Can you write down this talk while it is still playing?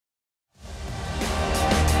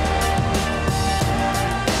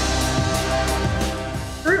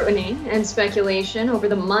Scrutiny and speculation over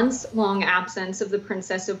the months-long absence of the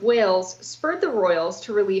Princess of Wales spurred the royals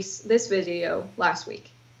to release this video last week.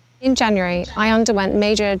 In January, I underwent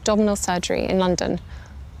major abdominal surgery in London,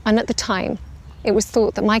 and at the time, it was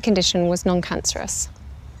thought that my condition was non-cancerous.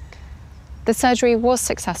 The surgery was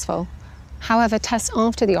successful. However, tests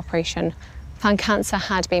after the operation found cancer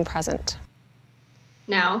had been present.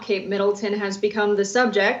 Now, Kate Middleton has become the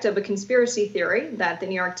subject of a conspiracy theory that the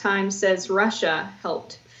New York Times says Russia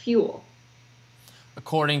helped fuel.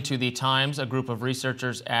 According to the Times, a group of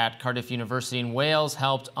researchers at Cardiff University in Wales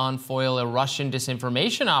helped unfoil a Russian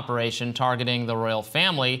disinformation operation targeting the royal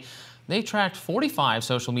family. They tracked 45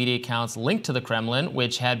 social media accounts linked to the Kremlin,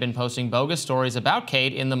 which had been posting bogus stories about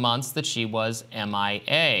Kate in the months that she was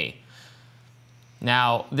MIA.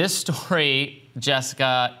 Now, this story,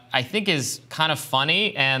 Jessica, I think is kind of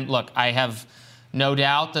funny. And look, I have no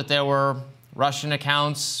doubt that there were Russian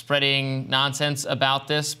accounts spreading nonsense about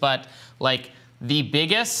this, but like the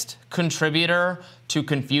biggest contributor to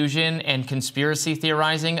confusion and conspiracy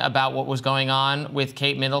theorizing about what was going on with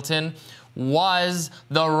Kate Middleton was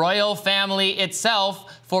the royal family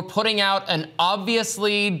itself for putting out an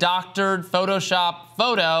obviously doctored Photoshop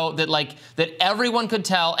photo that everyone could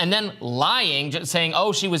tell, and then lying, just saying,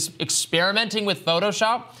 oh, she was experimenting with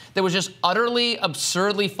Photoshop. That was just utterly,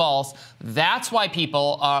 absurdly false. That's why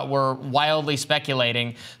people were wildly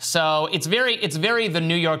speculating. So it's very the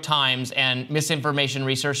New York Times and misinformation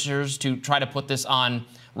researchers to try to put this on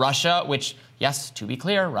Russia, which, yes, to be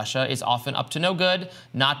clear, Russia is often up to no good,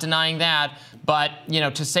 not denying that. But,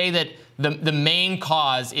 to say that the main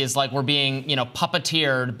cause is like we're being,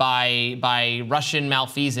 puppeteered by Russian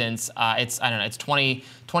malfeasance, I don't know, it's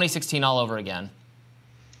 2016 all over again.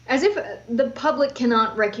 As if the public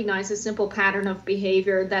cannot recognize a simple pattern of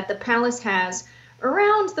behavior that the palace has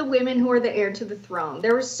around the women who are the heir to the throne.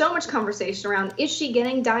 There was so much conversation around, is she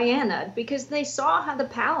getting Diana? Because they saw how the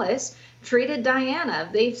palace treated Diana.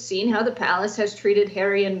 They've seen how the palace has treated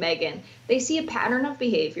Harry and Meghan. They see a pattern of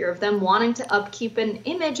behavior of them wanting to upkeep an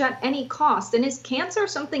image at any cost. And is cancer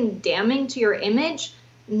something damning to your image?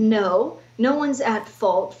 No. No one's at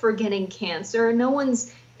fault for getting cancer. No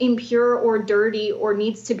one's impure or dirty or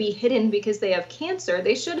needs to be hidden because they have cancer.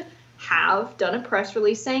 They should have done a press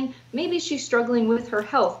release saying maybe she's struggling with her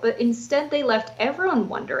health, but instead they left everyone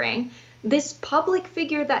wondering, this public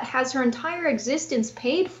figure that has her entire existence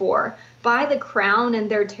paid for by the crown and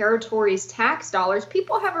their territory's tax dollars,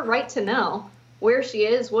 people have a right to know where she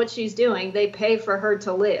is, what she's doing. They pay for her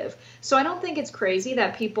to live. So I don't think it's crazy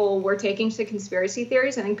that people were taking to conspiracy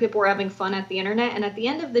theories. I think people were having fun at the internet. And at the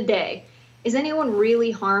end of the day, is anyone really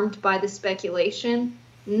harmed by the speculation?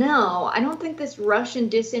 No, I don't think this Russian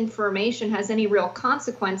disinformation has any real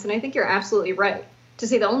consequence. And I think you're absolutely right to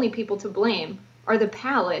say the only people to blame are the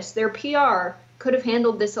palace. Their PR could have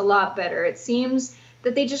handled this a lot better. It seems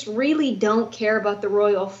that they just really don't care about the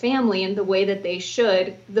royal family in the way that they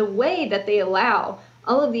should, the way that they allow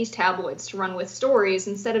all of these tabloids to run with stories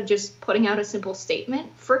instead of just putting out a simple statement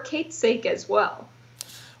for Kate's sake as well.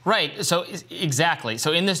 Right. So exactly.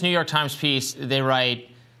 So in this New York Times piece, they write,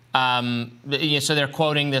 so they're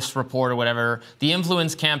quoting this report or whatever. The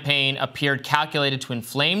influence campaign appeared calculated to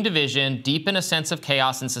inflame division, deepen a sense of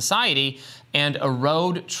chaos in society, and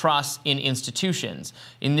erode trust in institutions.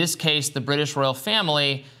 In this case, the British royal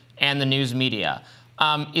family and the news media.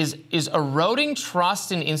 Is eroding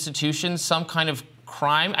trust in institutions some kind of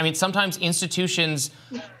crime? I mean, sometimes institutions,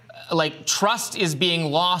 like trust is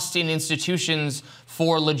being lost in institutions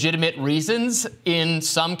for legitimate reasons in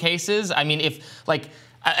some cases. I mean, if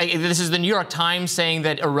this is the New York Times saying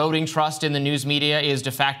that eroding trust in the news media is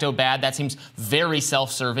de facto bad. That seems very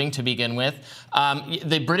self-serving to begin with.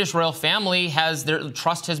 The British royal family their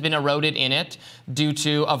trust has been eroded in it due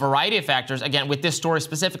to a variety of factors. Again, with this story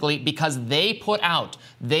specifically, because they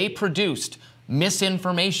produced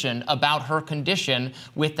misinformation about her condition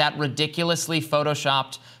with that ridiculously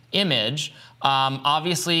photoshopped image.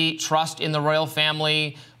 Obviously, trust in the royal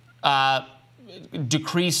family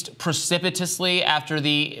decreased precipitously after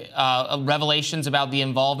the revelations about the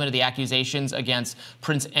involvement of the accusations against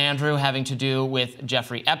Prince Andrew having to do with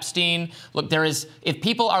Jeffrey Epstein. Look, if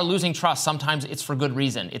people are losing trust, sometimes it's for good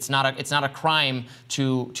reason. It's not a crime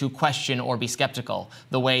to question or be skeptical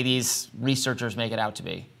the way these researchers make it out to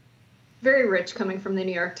be. Very rich coming from the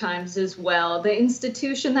New York Times as well. The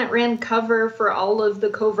institution that ran cover for all of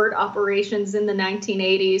the covert operations in the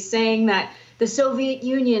 1980s, saying that the Soviet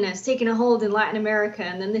Union has taken a hold in Latin America,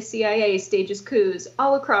 and then the CIA stages coups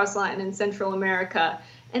all across Latin and Central America.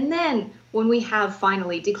 And then when we have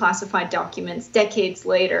finally declassified documents decades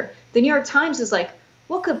later, the New York Times is like,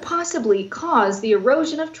 what could possibly cause the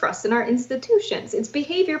erosion of trust in our institutions? It's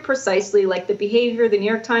behavior precisely like the behavior the New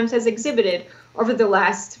York Times has exhibited over the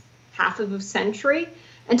last half of a century.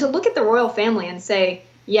 And to look at the royal family and say,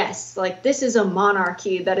 yes, like this is a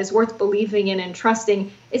monarchy that is worth believing in and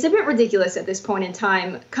trusting, is a bit ridiculous at this point in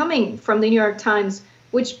time, coming from the New York Times,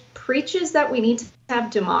 which preaches that we need to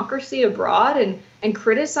have democracy abroad and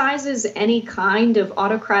criticizes any kind of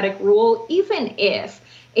autocratic rule, even if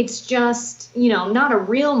it's just, not a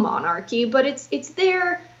real monarchy, but it's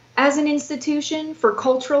there as an institution for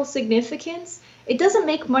cultural significance. It doesn't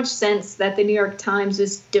make much sense that the New York Times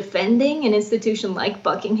is defending an institution like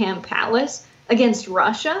Buckingham Palace against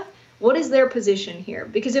Russia. What is their position here?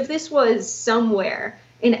 Because if this was somewhere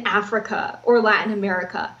in Africa or Latin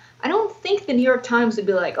America, I don't think the New York Times would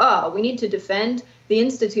be like, oh, we need to defend the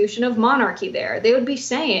institution of monarchy there. They would be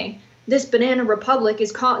saying, this banana republic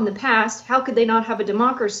is caught in the past. How could they not have a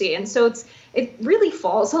democracy? And so it really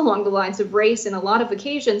falls along the lines of race in a lot of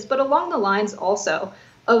occasions, but along the lines also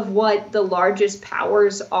of what the largest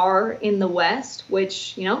powers are in the West,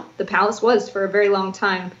 which, the palace was for a very long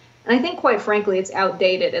time. And I think, quite frankly, it's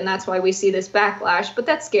outdated, and that's why we see this backlash. But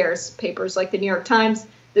that scares papers like the New York Times,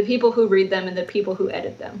 the people who read them, and the people who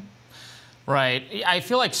edit them. Right. I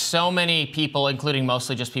feel like so many people, including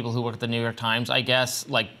mostly just people who work at the New York Times, I guess,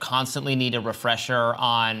 like constantly need a refresher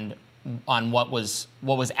on what was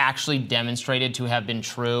actually demonstrated to have been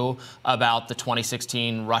true about the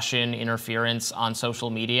 2016 Russian interference on social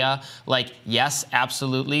media. Like, yes,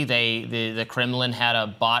 absolutely, the Kremlin had a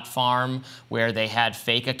bot farm where they had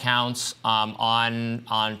fake accounts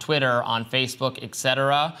on Twitter, on Facebook,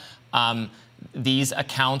 etc. These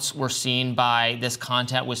accounts were seen by, this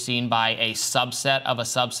content was seen by a subset of a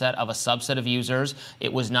subset of a subset of users.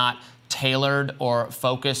 It was not tailored or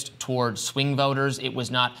focused toward swing voters. It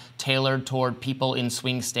was not tailored toward people in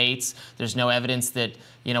swing states. There's no evidence that,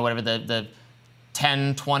 whatever the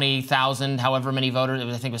 10, 20,000, however many voters,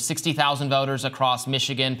 I think it was 60,000 voters across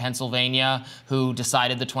Michigan, Pennsylvania, who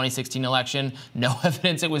decided the 2016 election. No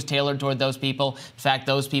evidence it was tailored toward those people. In fact,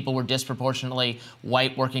 those people were disproportionately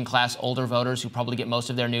white, working class, older voters who probably get most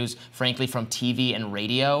of their news, frankly, from TV and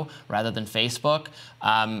radio rather than Facebook.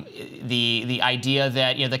 The idea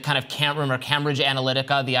that, the kind of Cambridge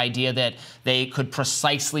Analytica, the idea that they could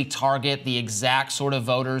precisely target the exact sort of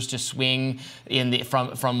voters to swing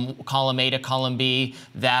from column A to column B,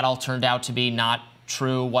 that all turned out to be not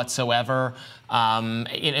true whatsoever.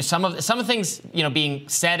 Some of the things being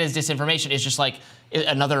said as disinformation is just like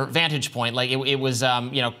another vantage point. Like it was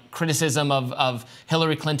criticism of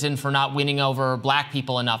Hillary Clinton for not winning over black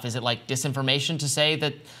people enough. Is it like disinformation to say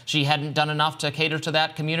that she hadn't done enough to cater to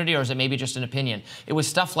that community, or is it maybe just an opinion? It was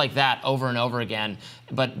stuff like that over and over again.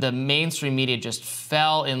 But the mainstream media just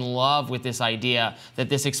fell in love with this idea that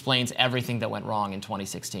this explains everything that went wrong in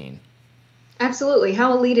 2016. Absolutely.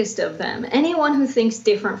 How elitist of them. Anyone who thinks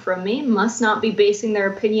different from me must not be basing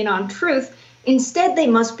their opinion on truth. Instead, they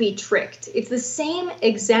must be tricked. It's the same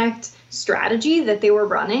exact strategy that they were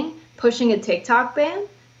running, pushing a TikTok ban.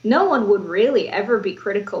 No one would really ever be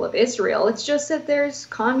critical of Israel. It's just that there's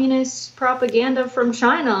communist propaganda from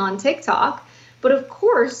China on TikTok. But of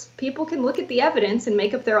course, people can look at the evidence and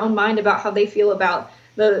make up their own mind about how they feel about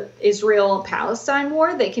the Israel-Palestine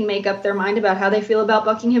war. They can make up their mind about how they feel about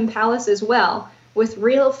Buckingham Palace as well, with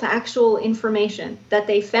real factual information that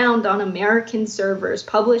they found on American servers,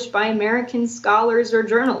 published by American scholars or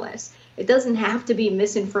journalists. It doesn't have to be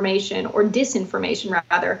misinformation or disinformation,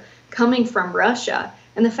 rather, coming from Russia.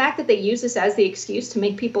 And the fact that they use this as the excuse to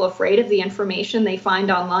make people afraid of the information they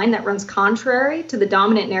find online that runs contrary to the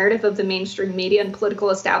dominant narrative of the mainstream media and political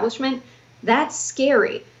establishment, that's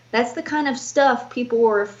scary. That's the kind of stuff people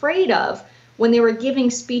were afraid of when they were giving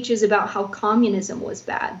speeches about how communism was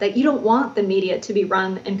bad, that you don't want the media to be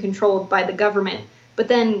run and controlled by the government. But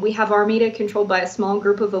then we have our media controlled by a small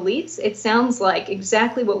group of elites. It sounds like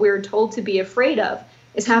exactly what we were told to be afraid of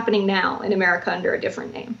is happening now in America under a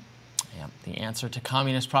different name. Yeah, the answer to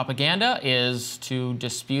communist propaganda is to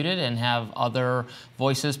dispute it and have other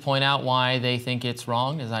voices point out why they think it's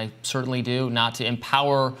wrong, as I certainly do, not to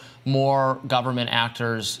empower more government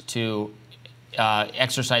actors to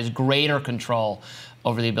exercise greater control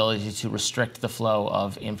over the ability to restrict the flow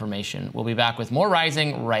of information. We'll be back with more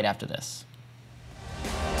Rising right after this.